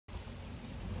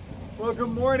Well, good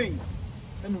morning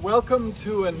and welcome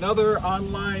to another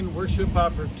online worship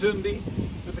opportunity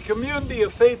with the Community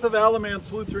of Faith of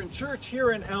Alamance Lutheran Church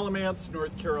here in Alamance,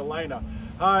 North Carolina.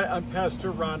 Hi, I'm Pastor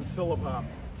Ron Philippon.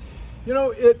 You know,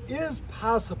 it is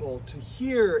possible to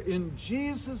hear in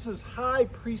Jesus' high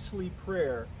priestly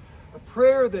prayer, a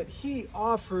prayer that he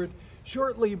offered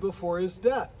shortly before his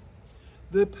death,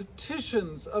 the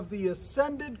petitions of the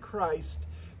ascended Christ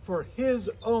for his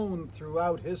own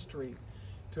throughout history,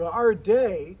 to our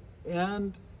day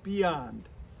and beyond.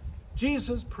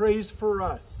 Jesus prays for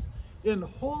us. In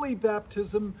holy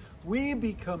baptism, we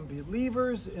become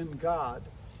believers in God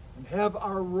and have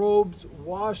our robes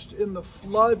washed in the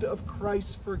flood of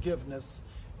Christ's forgiveness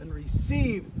and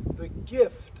receive the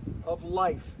gift of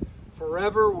life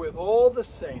forever with all the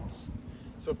saints.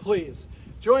 So please,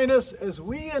 join us as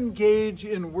we engage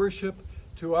in worship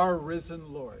to our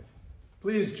risen Lord.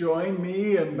 Please join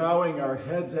me in bowing our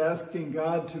heads, asking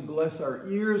God to bless our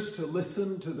ears to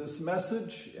listen to this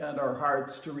message and our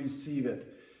hearts to receive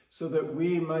it, so that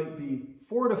we might be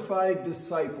fortified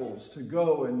disciples to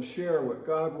go and share what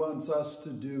God wants us to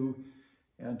do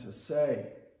and to say.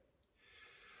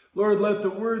 Lord, let the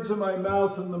words of my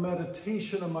mouth and the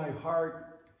meditation of my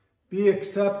heart be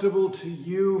acceptable to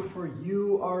you, for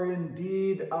you are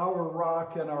indeed our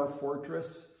rock and our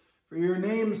fortress. For your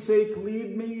name's sake,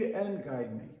 lead me and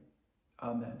guide me.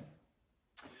 Amen.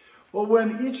 Well,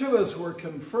 when each of us were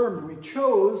confirmed, we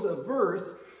chose a verse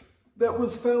that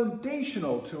was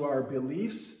foundational to our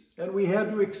beliefs, and we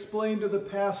had to explain to the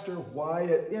pastor why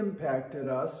it impacted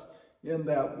us in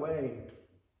that way.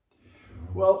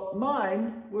 Well,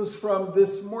 mine was from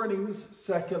this morning's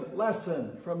second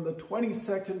lesson, from the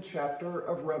 22nd chapter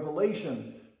of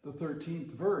Revelation, the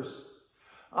 13th verse.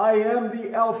 I am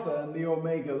the Alpha and the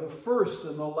Omega, the first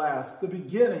and the last, the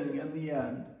beginning and the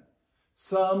end.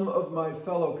 Some of my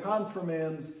fellow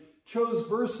confirmands chose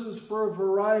verses for a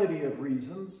variety of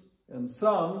reasons, and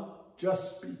some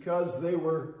just because they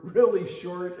were really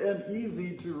short and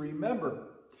easy to remember.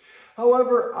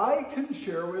 However, I can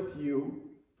share with you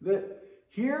that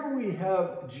here we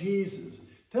have Jesus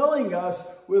telling us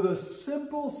with a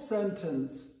simple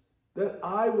sentence that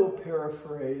I will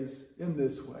paraphrase in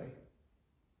this way.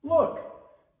 Look,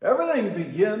 everything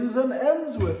begins and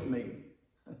ends with me.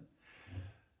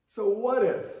 So what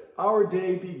if our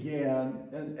day began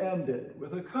and ended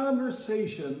with a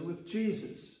conversation with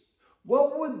Jesus?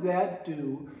 What would that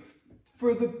do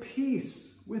for the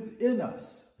peace within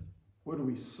us? Would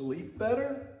we sleep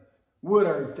better? Would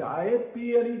our diet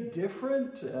be any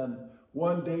different and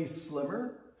one day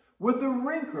slimmer? Would the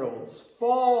wrinkles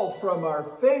fall from our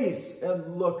face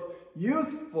and look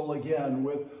youthful again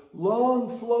with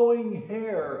long flowing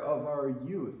hair of our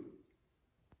youth?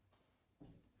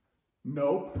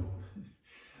 Nope.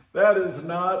 That is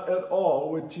not at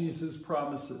all what Jesus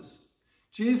promises.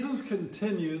 Jesus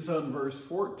continues on verse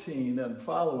 14 and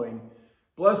following,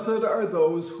 "Blessed are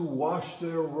those who wash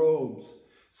their robes,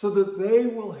 so that they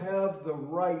will have the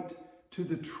right to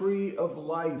the tree of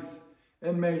life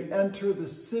and may enter the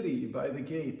city by the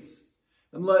gates.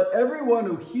 And let everyone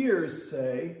who hears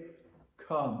say,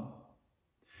 'Come.'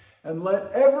 And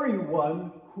let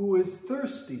everyone who is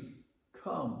thirsty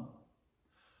come.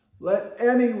 Let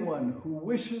anyone who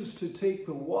wishes to take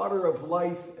the water of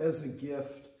life as a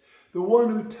gift. The one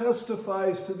who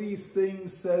testifies to these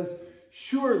things says,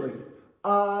 'Surely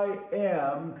I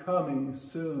am coming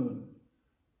soon.'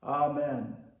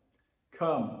 Amen.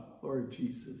 Come, Lord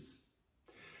Jesus."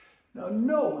 Now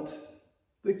note,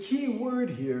 the key word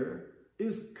here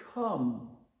is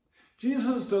come.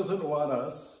 Jesus doesn't want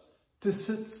us to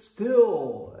sit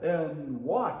still and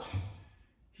watch.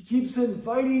 He keeps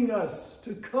inviting us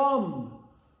to come.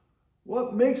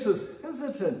 What makes us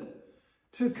hesitant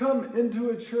to come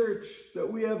into a church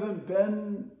that we haven't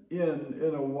been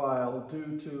in a while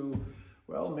due to,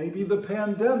 well, maybe the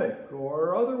pandemic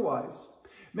or otherwise?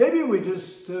 Maybe we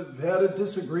just have had a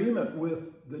disagreement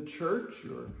with the church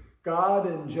or God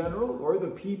in general, or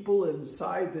the people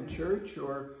inside the church,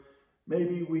 or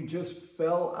maybe we just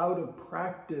fell out of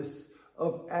practice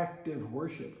of active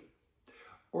worship,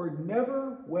 or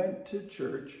never went to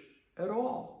church at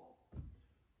all.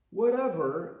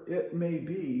 Whatever it may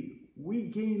be, we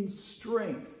gain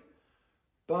strength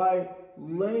by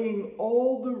laying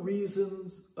all the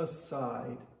reasons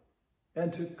aside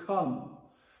and to come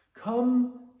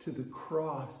to the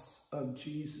cross of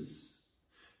Jesus.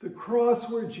 The cross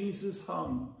where Jesus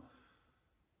hung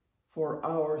for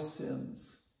our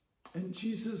sins. And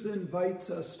Jesus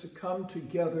invites us to come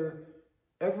together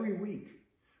every week,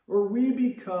 where we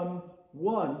become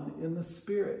one in the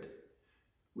Spirit.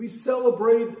 We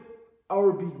celebrate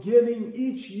our beginning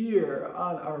each year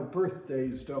on our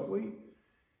birthdays, don't we?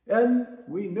 And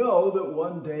we know that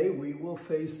one day we will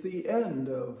face the end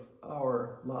of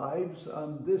our lives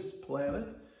on this planet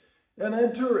and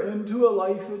enter into a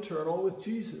life eternal with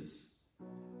Jesus.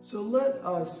 So let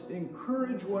us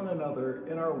encourage one another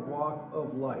in our walk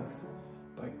of life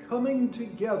by coming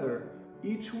together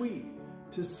each week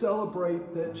to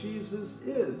celebrate that Jesus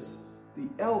is the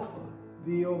Alpha,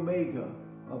 the Omega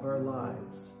of our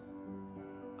lives.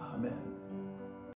 Amen.